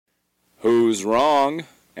Who's wrong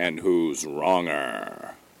and who's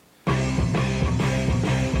wronger? In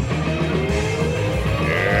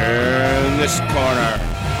this corner,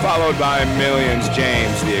 followed by millions,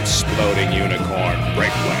 James the Exploding Unicorn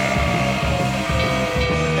Breakwell.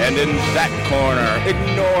 And in that corner,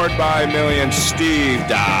 ignored by millions, Steve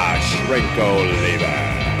Dash Rinko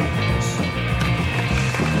Levens.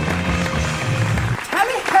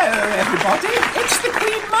 Tally-ho, everybody. It's the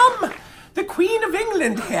Queen Mum. The Queen of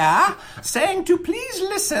England here, saying to please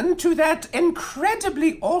listen to that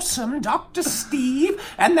incredibly awesome Dr. Steve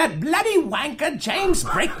and that bloody wanker James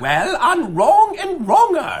Breakwell on Wrong and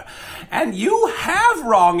Wronger. And you have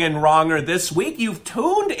Wrong and Wronger this week. You've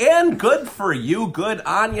tuned in. Good for you. Good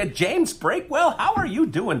on you. James Breakwell, how are you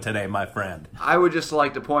doing today, my friend? I would just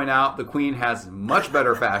like to point out the Queen has much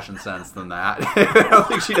better fashion sense than that. I don't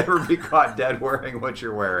think she'd ever be caught dead wearing what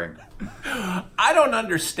you're wearing. I don't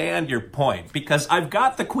understand your point, because I've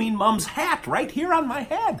got the Queen Mum's hat right here on my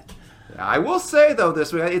head. I will say, though,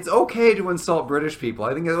 this week, it's okay to insult British people.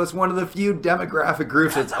 I think it was one of the few demographic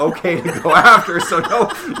groups it's okay to go after, so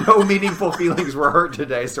no meaningful feelings were hurt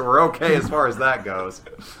today, so we're okay as far as that goes.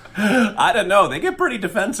 I don't know. They get pretty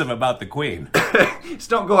defensive about the Queen. Just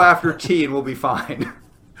don't go after tea and we'll be fine.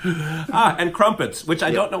 And crumpets, which I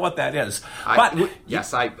don't know what that is.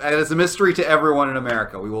 It's a mystery to everyone in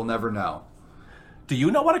America. We will never know. Do you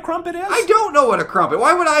know what a crumpet is? I don't know what a crumpet.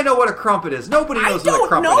 Why would I know what a crumpet is? Nobody knows what a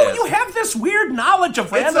crumpet is. I don't know. You have this weird knowledge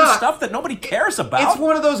of random stuff that nobody cares about. It's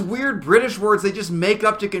one of those weird British words they just make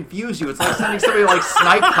up to confuse you. It's like sending somebody like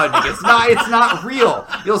snipe hunting. It's not real.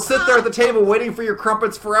 You'll sit there at the table waiting for your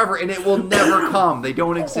crumpets forever, and it will never come. They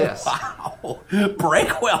don't exist. Oh, wow.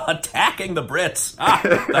 Breakwell attacking the Brits.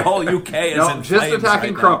 The whole UK is in flames. Just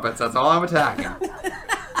attacking crumpets. That's all I'm attacking.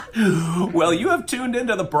 Well, you have tuned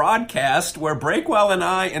into the broadcast where Breakwell and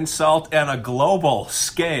I insult on a global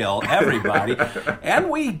scale everybody, and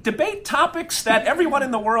we debate topics that everyone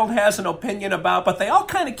in the world has an opinion about, but they all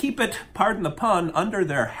kind of keep it, pardon the pun, under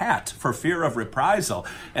their hat for fear of reprisal.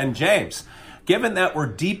 And James, given that we're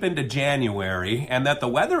deep into January and that the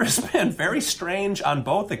weather has been very strange on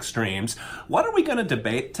both extremes, what are we going to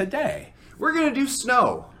debate today? We're going to do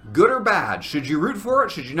snow. Good or bad? Should you root for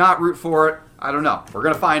it? Should you not root for it? I don't know. We're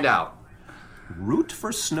going to find out. Root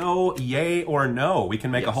for snow, yay or no? We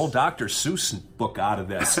can make a whole Dr. Seuss book out of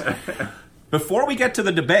this. Before we get to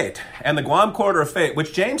the debate and the Guam Quarter of Fate,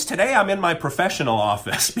 which, James, today I'm in my professional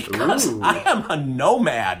office because I am a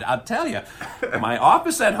nomad, I'll tell you. My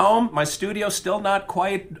office at home, my studio still not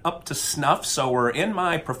quite up to snuff, so we're in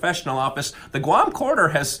my professional office. The Guam Quarter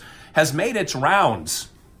has made its rounds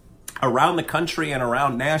around the country and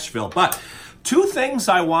around Nashville. But two things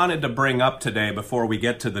I wanted to bring up today before we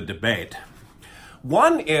get to the debate.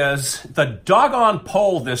 One is the doggone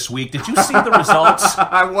poll this week. Did you see the results?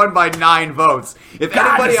 I won by 9 votes. If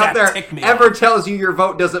anybody out there ever tells you your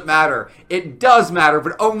vote doesn't matter, it does matter,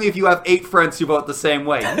 but only if you have 8 friends who vote the same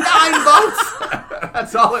way. 9 votes!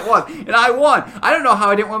 That's all it was. And I won. I don't know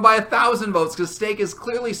how I didn't win by 1,000 votes, because steak is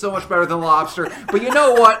clearly so much better than lobster. But you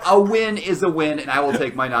know what? A win is a win, and I will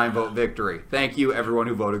take my 9-vote victory. Thank you, everyone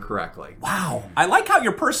who voted correctly. Wow. I like how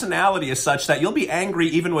your personality is such that you'll be angry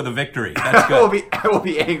even with a victory. That's good. I will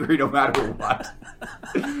be angry no matter what.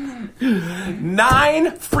 9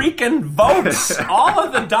 freaking votes. All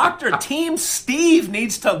of the Dr. Team Steve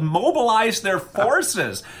needs to mobilize their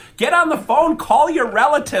forces. Get on the phone, call your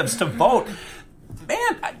relatives to vote.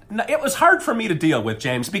 Man, it was hard for me to deal with,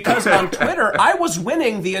 James, because on Twitter, I was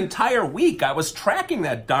winning the entire week. I was tracking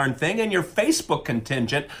that darn thing, and your Facebook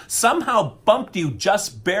contingent somehow bumped you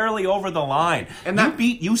just barely over the line. And you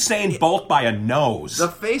beat Usain Bolt by a nose. The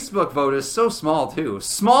Facebook vote is so small, too.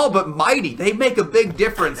 Small but mighty. They make a big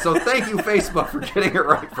difference, so thank you, Facebook, for getting it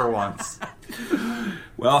right for once.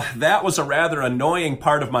 Well, that was a rather annoying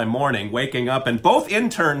part of my morning, waking up, and both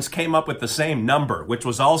interns came up with the same number, which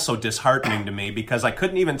was also disheartening to me because I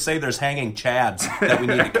couldn't even say there's hanging chads that we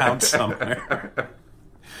need to count somewhere.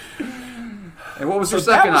 And what was your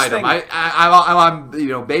second item? I'm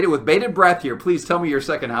with bated breath here. Please tell me your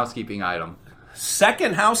second housekeeping item.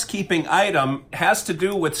 Second housekeeping item has to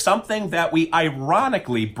do with something that we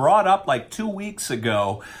ironically brought up like 2 weeks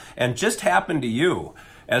ago and just happened to you.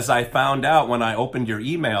 As I found out when I opened your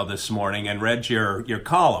email this morning and read your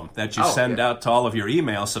column that you send out to all of your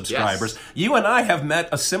email subscribers. Yes. You and I have met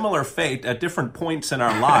a similar fate at different points in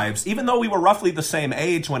our lives. Even though we were roughly the same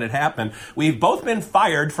age when it happened, we've both been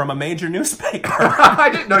fired from a major newspaper. I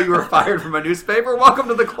didn't know you were fired from a newspaper. Welcome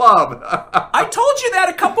to the club. I told you that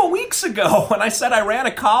a couple weeks ago when I said I ran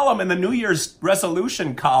a column in the New Year's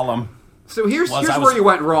resolution column. So here's where you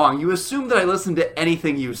went wrong. You assumed that I listened to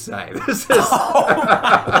anything you say. This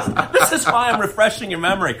is is why I'm refreshing your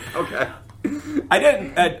memory. Okay. I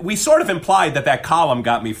didn't. We sort of implied that column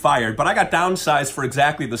got me fired, but I got downsized for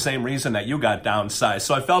exactly the same reason that you got downsized.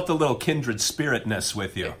 So I felt a little kindred spiritness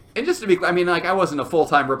with you. And just to be clear, I mean, like, I wasn't a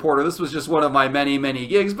full-time reporter. This was just one of my many, many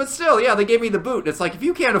gigs. But still, yeah, they gave me the boot. It's like, if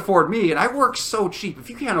you can't afford me, and I work so cheap, if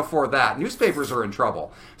you can't afford that, newspapers are in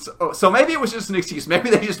trouble. So maybe it was just an excuse. Maybe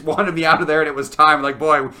they just wanted me out of there, and it was time. Like,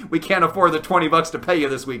 boy, we can't afford the $20 to pay you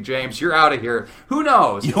this week, James. You're out of here. Who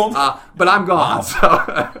knows? But I'm gone. Wow.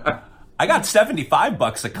 So. I got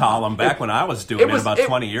 $75 a column back when I was doing it about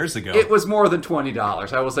 20 years ago. It was more than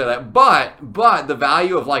 $20, I will say that. But the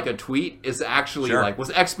value of like a tweet is actually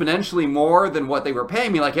was exponentially more than what they were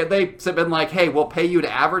paying me. Like, had they been like, hey, we'll pay you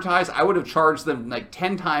to advertise, I would have charged them like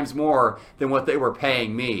 10 times more than what they were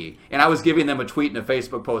paying me. And I was giving them a tweet and a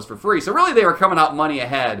Facebook post for free. So really they were coming out money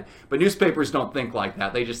ahead. But newspapers don't think like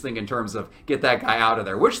that. They just think in terms of get that guy out of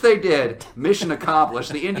there, which they did. Mission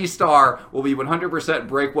accomplished. The Indy Star will be 100%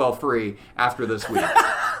 Breakwell free after this week.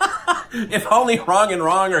 If only Wrong and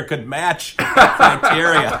Wronger could match that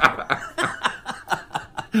criteria.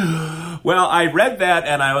 Well, I read that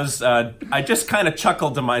and I just kind of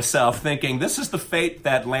chuckled to myself thinking, this is the fate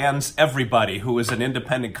that lands everybody who is an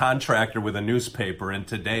independent contractor with a newspaper in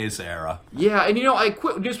today's era. Yeah, and I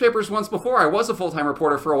quit newspapers once before. I was a full-time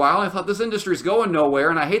reporter for a while, and I thought this industry's going nowhere,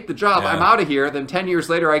 and I hate the job. Yeah. I'm out of here. Then 10 years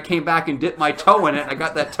later, I came back and dipped my toe in it, and I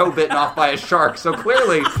got that toe bitten off by a shark. So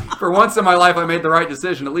clearly, for once in my life, I made the right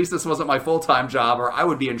decision. At least this wasn't my full-time job, or I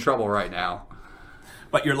would be in trouble right now.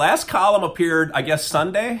 But your last column appeared, I guess,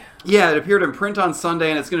 Sunday? Yeah, it appeared in print on Sunday,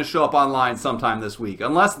 and it's going to show up online sometime this week.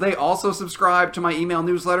 Unless they also subscribe to my email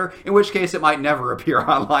newsletter, in which case it might never appear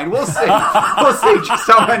online. We'll see. We'll see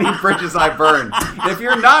just how many bridges I burn. If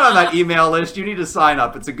you're not on that email list, you need to sign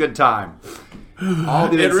up. It's a good time. All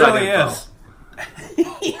the it really is.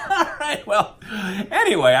 Yeah, right. Well,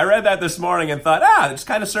 anyway, I read that this morning and thought, it's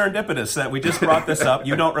kind of serendipitous that we just brought this up.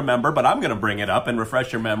 You don't remember, but I'm going to bring it up and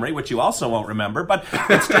refresh your memory, which you also won't remember. But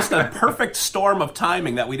it's just a perfect storm of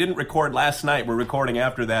timing that we didn't record last night. We're recording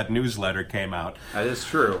after that newsletter came out. That is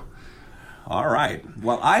true. All right.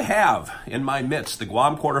 Well, I have in my midst the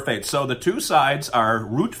Guam Quarter Fate. So the two sides are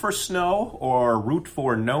root for snow or root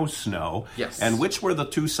for no snow. Yes. And which were the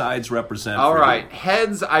two sides represent? All right.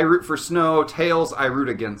 Heads, I root for snow. Tails, I root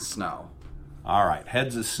against snow. All right.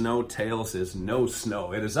 Heads is snow. Tails is no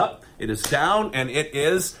snow. It is up. It is down. And it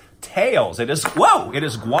is tails. It is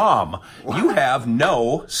Guam. You have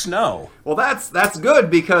no snow. Well, that's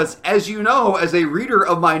good because, as you know, as a reader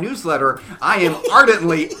of my newsletter, I am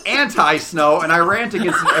ardently anti-snow, and I rant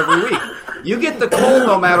against it every week. You get the cold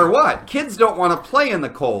no matter what. Kids don't want to play in the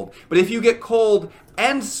cold, but if you get cold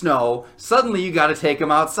and snow, suddenly you got to take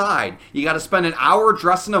them outside. You got to spend an hour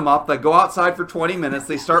dressing them up. They go outside for 20 minutes.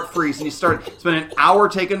 They start freezing. You spend an hour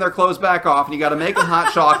taking their clothes back off, and you got to make them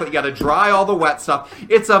hot chocolate. You got to dry all the wet stuff.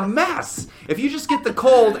 It's a mess. If you just get the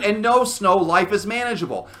cold and no snow, life is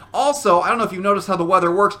manageable. Also, I don't know if you've noticed how the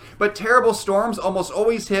weather works, but terrible storms almost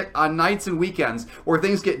always hit on nights and weekends where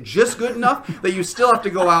things get just good enough that you still have to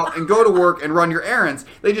go out and go to work and run your errands.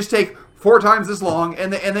 They just take 4 times as long,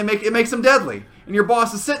 and it makes them deadly. And your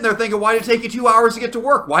boss is sitting there thinking, why did it take you 2 hours to get to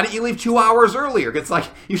work? Why didn't you leave 2 hours earlier? It's like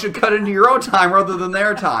you should cut into your own time rather than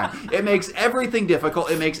their time. It makes everything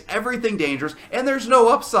difficult. It makes everything dangerous. And there's no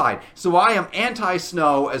upside. So I am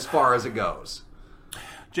anti-snow as far as it goes.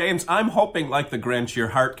 James, I'm hoping, like the Grinch, your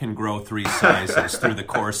heart can grow 3 sizes through the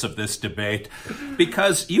course of this debate.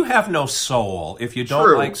 Because you have no soul if you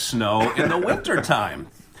don't like snow in the wintertime.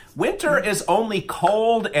 Winter is only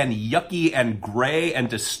cold and yucky and gray and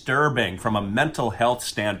disturbing from a mental health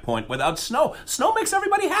standpoint without snow. Snow makes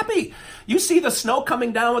everybody happy. You see the snow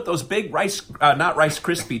coming down with those big not Rice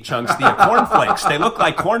Krispie chunks, the cornflakes. They look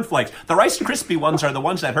like cornflakes. The Rice Krispie ones are the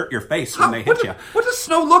ones that hurt your face when they hit you. What does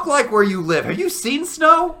snow look like where you live? Have you seen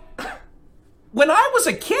snow? When I was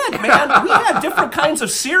a kid, man, we had different kinds of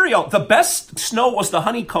cereal. The best snow was the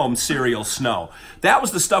honeycomb cereal snow. That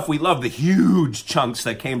was the stuff we loved, the huge chunks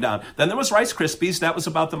that came down. Then there was Rice Krispies. That was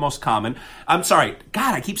about the most common. I'm sorry.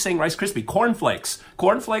 God, I keep saying Rice Krispie. Cornflakes.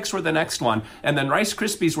 Cornflakes were the next one. And then Rice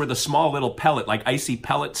Krispies were the small little pellet, like icy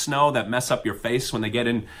pellet snow that mess up your face when they get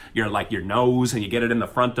in your nose, and you get it in the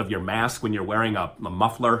front of your mask when you're wearing a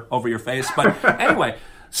muffler over your face. But anyway,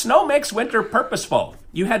 snow makes winter purposeful.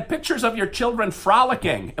 You had pictures of your children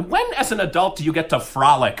frolicking. And when, as an adult, do you get to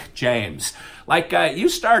frolic, James? Like, you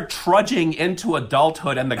start trudging into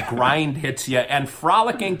adulthood and the grind hits you, and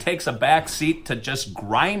frolicking takes a back seat to just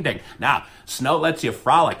grinding. Now, snow lets you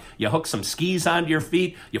frolic. You hook some skis onto your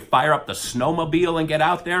feet, you fire up the snowmobile and get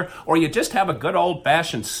out there, or you just have a good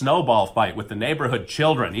old-fashioned snowball fight with the neighborhood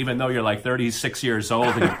children, even though you're like 36 years old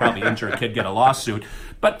and you probably injure a kid, get a lawsuit.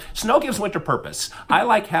 But snow gives winter purpose. I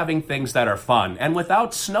like having things that are fun. And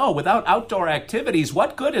without snow, without outdoor activities,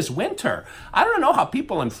 what good is winter? I don't know how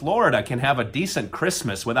people in Florida can have a decent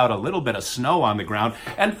Christmas without a little bit of snow on the ground.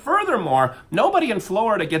 And furthermore, nobody in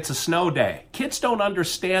Florida gets a snow day. Kids don't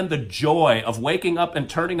understand the joy of waking up and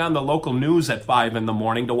turning on the local news at 5 in the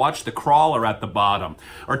morning to watch the crawler at the bottom,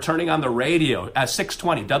 or turning on the radio at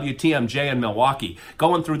 620 WTMJ in Milwaukee,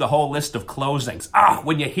 going through the whole list of closings.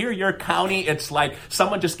 When you hear your county, it's like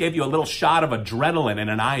someone just gave you a little shot of adrenaline in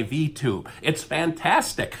an IV tube. It's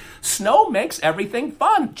fantastic. Snow makes everything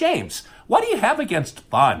fun. James, what do you have against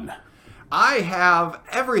fun? I have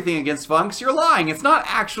everything against fun because you're lying. It's not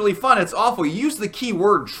actually fun. It's awful. You use the key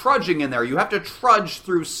word trudging in there. You have to trudge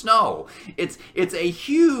through snow. It's a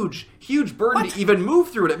huge burden to even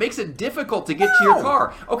move through it. It makes it difficult to get to your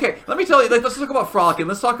car. Okay, let me tell you, let's talk about frolicking.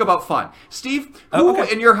 Let's talk about fun. Steve, who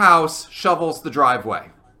in your house shovels the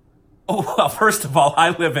driveway? Oh, well, first of all, I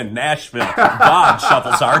live in Nashville. God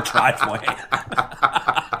shovels our driveway.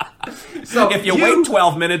 So if you wait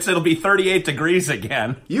 12 minutes, it'll be 38 degrees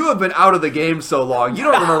again. You have been out of the game so long, you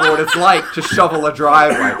don't remember what it's like to shovel a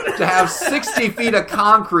driveway. To have 60 feet of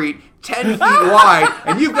concrete 10 feet wide,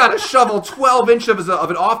 and you've got to shovel 12 inches of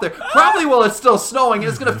it off there. Probably while it's still snowing, and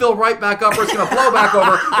it's going to fill right back up, or it's going to blow back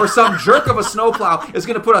over, or some jerk of a snowplow is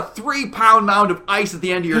going to put a 3-pound mound of ice at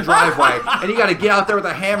the end of your driveway, and you got to get out there with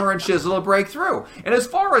a hammer and chisel to break through. And as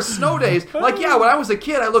far as snow days, like, yeah, when I was a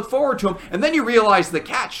kid, I looked forward to them, and then you realize the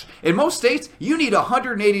catch. In most states, you need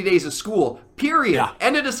 180 days of school. Period. Yeah.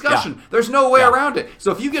 End of discussion. Yeah. There's no way around it.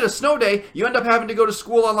 So if you get a snow day, you end up having to go to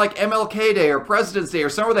school on like MLK Day or President's Day or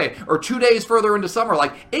Summer Day or 2 days further into summer.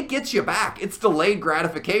 Like, it gets you back. It's delayed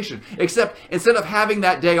gratification. Except instead of having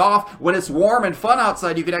that day off when it's warm and fun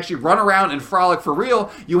outside, you can actually run around and frolic for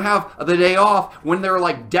real. You have the day off when there are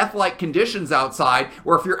like death-like conditions outside,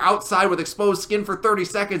 where if you're outside with exposed skin for 30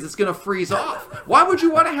 seconds, it's going to freeze off. Why would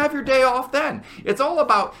you want to have your day off then? It's all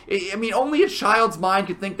about, I mean, only a child's mind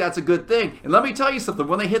could think that's a good thing. And let me tell you something,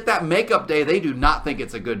 when they hit that makeup day, they do not think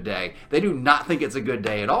it's a good day. They do not think it's a good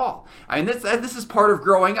day at all. I mean, this is part of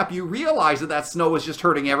growing up. You realize that snow is just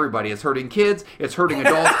hurting everybody. It's hurting kids, it's hurting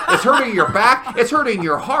adults, it's hurting your back, it's hurting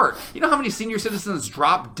your heart. You know how many senior citizens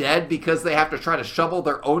drop dead because they have to try to shovel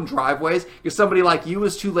their own driveways because somebody like you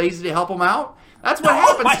is too lazy to help them out? That's what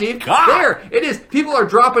happens, Steve. God. There, it is. People are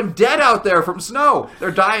dropping dead out there from snow. They're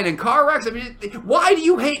dying in car wrecks. I mean, why do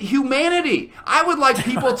you hate humanity? I would like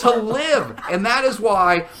people to live, and that is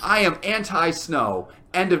why I am anti-snow.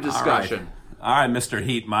 End of discussion. All right, Mr.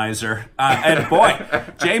 Heat Miser. And boy,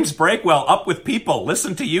 James Breakwell up with people.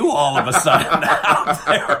 Listen to you all of a sudden out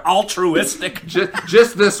there, altruistic.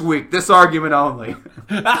 Just this week, this argument only.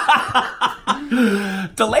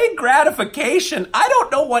 Delayed gratification. I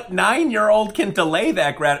don't know what 9-year-old can delay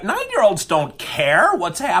that 9-year-olds don't care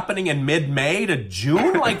what's happening in mid-May to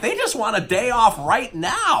June. Like, they just want a day off right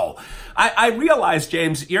now. I realize,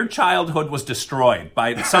 James, your childhood was destroyed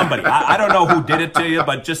by somebody. I don't know who did it to you,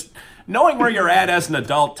 but just knowing where you're at as an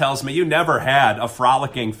adult tells me you never had a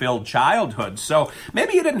frolicking-filled childhood. So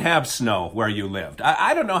maybe you didn't have snow where you lived.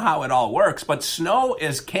 I don't know how it all works, but snow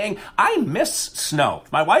is king. I miss snow.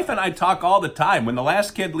 My wife and I talk all the time. When the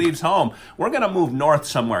last kid leaves home, we're going to move north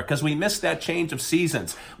somewhere because we miss that change of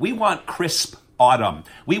seasons. We want crisp autumn.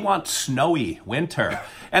 We want snowy winter.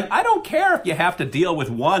 And I don't care if you have to deal with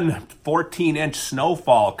one 14-inch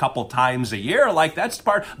snowfall a couple times a year. Like, that's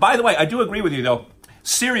part. By the way, I do agree with you, though.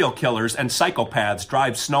 Serial killers and psychopaths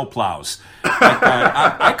drive snowplows. Like,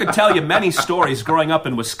 I could tell you many stories growing up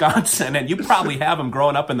in Wisconsin, and you probably have them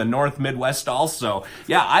growing up in the North Midwest also.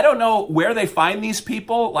 Yeah, I don't know where they find these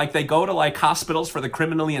people. Like, they go to, like, hospitals for the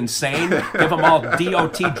criminally insane, give them all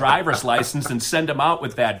DOT driver's license, and send them out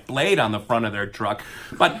with that blade on the front of their truck.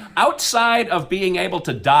 But outside of being able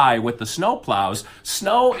to die with the snowplows,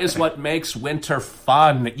 snow is what makes winter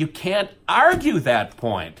fun. You can't argue that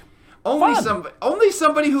point. Only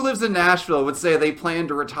somebody who lives in Nashville would say they plan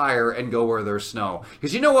to retire and go where there's snow.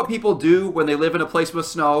 Because you know what people do when they live in a place with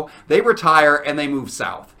snow? They retire and they move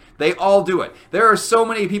south. They all do it. There are so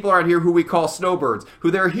many people around here who we call snowbirds,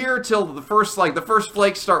 who they're here till the first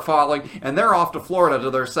flakes start falling, and they're off to Florida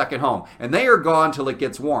to their second home. And they are gone till it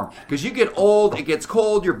gets warm. Because you get old, it gets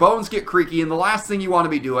cold, your bones get creaky, and the last thing you want to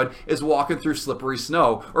be doing is walking through slippery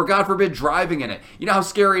snow, or God forbid, driving in it. You know how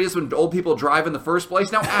scary it is when old people drive in the first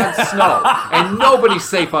place? Now add snow, and nobody's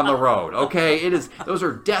safe on the road, okay? Those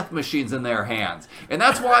are death machines in their hands. And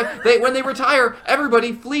that's why when they retire,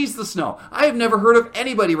 everybody flees the snow. I have never heard of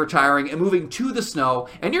anybody retiring and moving to the snow,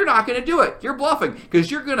 and you're not going to do it. You're bluffing,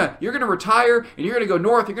 because you're gonna retire, and you're going to go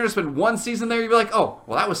north, you're going to spend one season there, you'll be like, oh,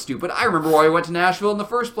 well, that was stupid. I remember why I went to Nashville in the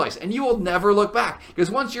first place. And you will never look back,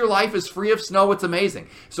 because once your life is free of snow, it's amazing.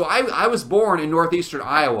 So I was born in northeastern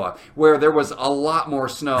Iowa, where there was a lot more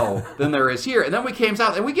snow than there is here. And then we came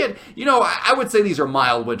south, and we get, I would say these are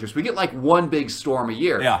mild winters. We get like one big storm a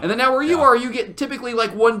year. Yeah. And then now where you are, you get typically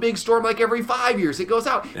like one big storm like every 5 years. It goes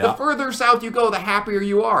out. Yeah. The further south you go, the happier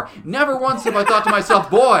you are. Never once have I thought to myself,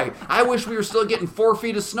 boy, I wish we were still getting 4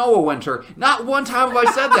 feet of snow a winter. Not one time have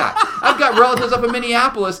I said that. I've got relatives up in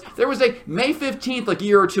Minneapolis. There was a May 15th, like a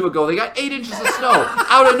year or two ago, they got 8 inches of snow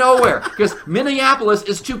out of nowhere, because Minneapolis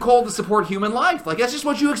is too cold to support human life. Like, that's just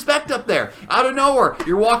what you expect up there. Out of nowhere,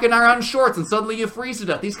 you're walking around in shorts and suddenly you freeze to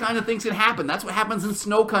death. These kind of things can happen. That's what happens in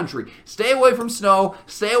snow country. Stay away from snow,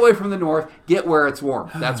 stay away from the north, get where it's warm.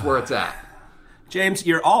 That's where it's at. James,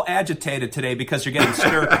 you're all agitated today because you're getting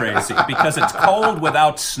stir crazy, because it's cold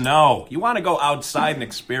without snow. You want to go outside and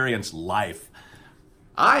experience life.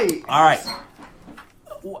 All right.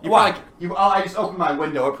 I just opened my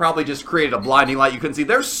window. It probably just created a blinding light you couldn't see.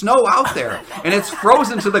 There's snow out there, and it's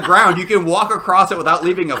frozen to the ground. You can walk across it without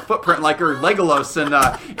leaving a footprint like Legolas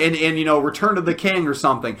in Return of the King or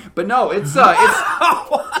something. But no, it's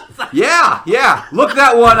yeah. Look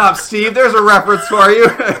that one up, Steve. There's a reference for you.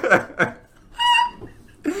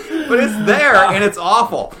 But it's there, and it's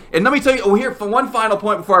awful. And let me tell you, here, for one final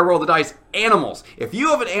point before I roll the dice, animals. If you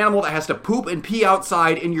have an animal that has to poop and pee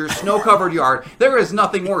outside in your snow-covered yard, there is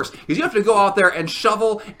nothing worse. Because you have to go out there and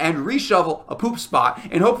shovel and reshovel a poop spot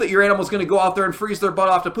and hope that your animal's going to go out there and freeze their butt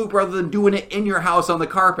off to poop rather than doing it in your house on the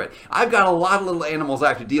carpet. I've got a lot of little animals I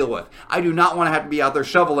have to deal with. I do not want to have to be out there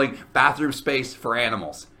shoveling bathroom space for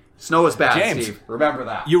animals. Snow is bad, James, Steve. Remember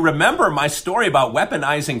that. You remember my story about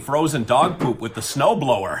weaponizing frozen dog poop with the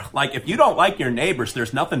snowblower. Like, if you don't like your neighbors,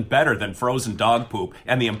 there's nothing better than frozen dog poop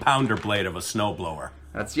and the impounder blade of a snowblower.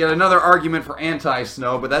 That's yet another argument for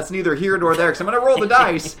anti-snow, but that's neither here nor there, because I'm going to roll the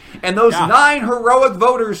dice, and those 9 heroic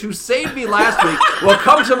voters who saved me last week will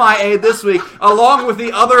come to my aid this week, along with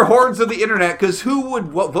the other hordes of the internet, because who would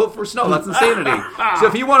vote for snow? That's insanity. So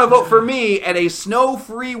if you want to vote for me and a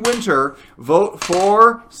snow-free winter, vote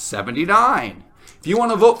for 79. If you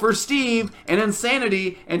want to vote for Steve and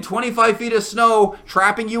insanity and 25 feet of snow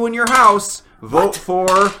trapping you in your house, vote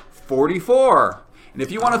for 44. And if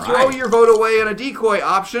you want to throw your vote away on a decoy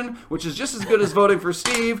option, which is just as good as voting for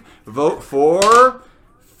Steve, vote for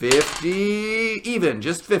 50 even,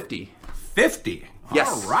 just 50. 50? Yes.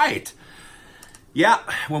 All right. Yeah,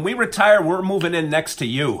 when we retire, we're moving in next to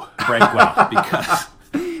you, Breakwell, because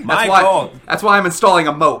that's why I'm installing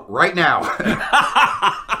a moat right now.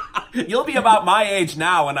 You'll be about my age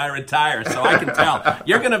now when I retire, so I can tell.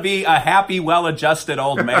 You're going to be a happy, well-adjusted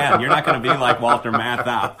old man. You're not going to be like Walter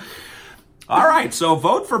Matthau. All right, so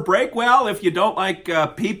vote for Breakwell if you don't like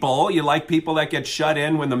people. You like people that get shut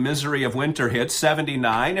in when the misery of winter hits,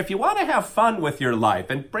 79. If you want to have fun with your life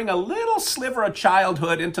and bring a little sliver of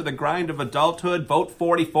childhood into the grind of adulthood, vote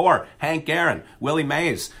 44. Hank Aaron, Willie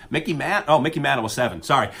Mays, Mickey Mantle was 7,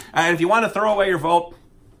 sorry. And if you want to throw away your vote,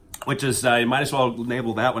 which is, you might as well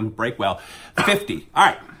label that one Breakwell, 50. All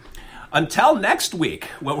right. Until next week,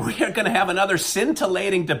 we are going to have another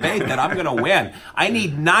scintillating debate that I'm going to win. I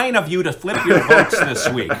need 9 of you to flip your votes this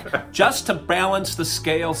week, just to balance the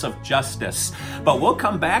scales of justice. But we'll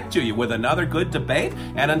come back to you with another good debate.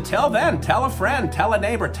 And until then, tell a friend, tell a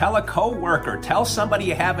neighbor, tell a coworker, tell somebody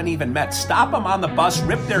you haven't even met. Stop them on the bus,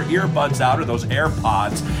 rip their earbuds out or those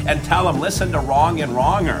AirPods, and tell them, listen to Wrong and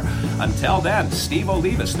Wronger. Until then, Steve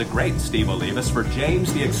Olivas, the great Steve Olivas, for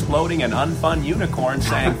James the Exploding and Unfun Unicorn,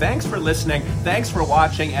 saying thanks for listening, thanks for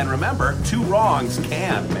watching, and remember, 2 wrongs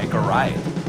can make a right.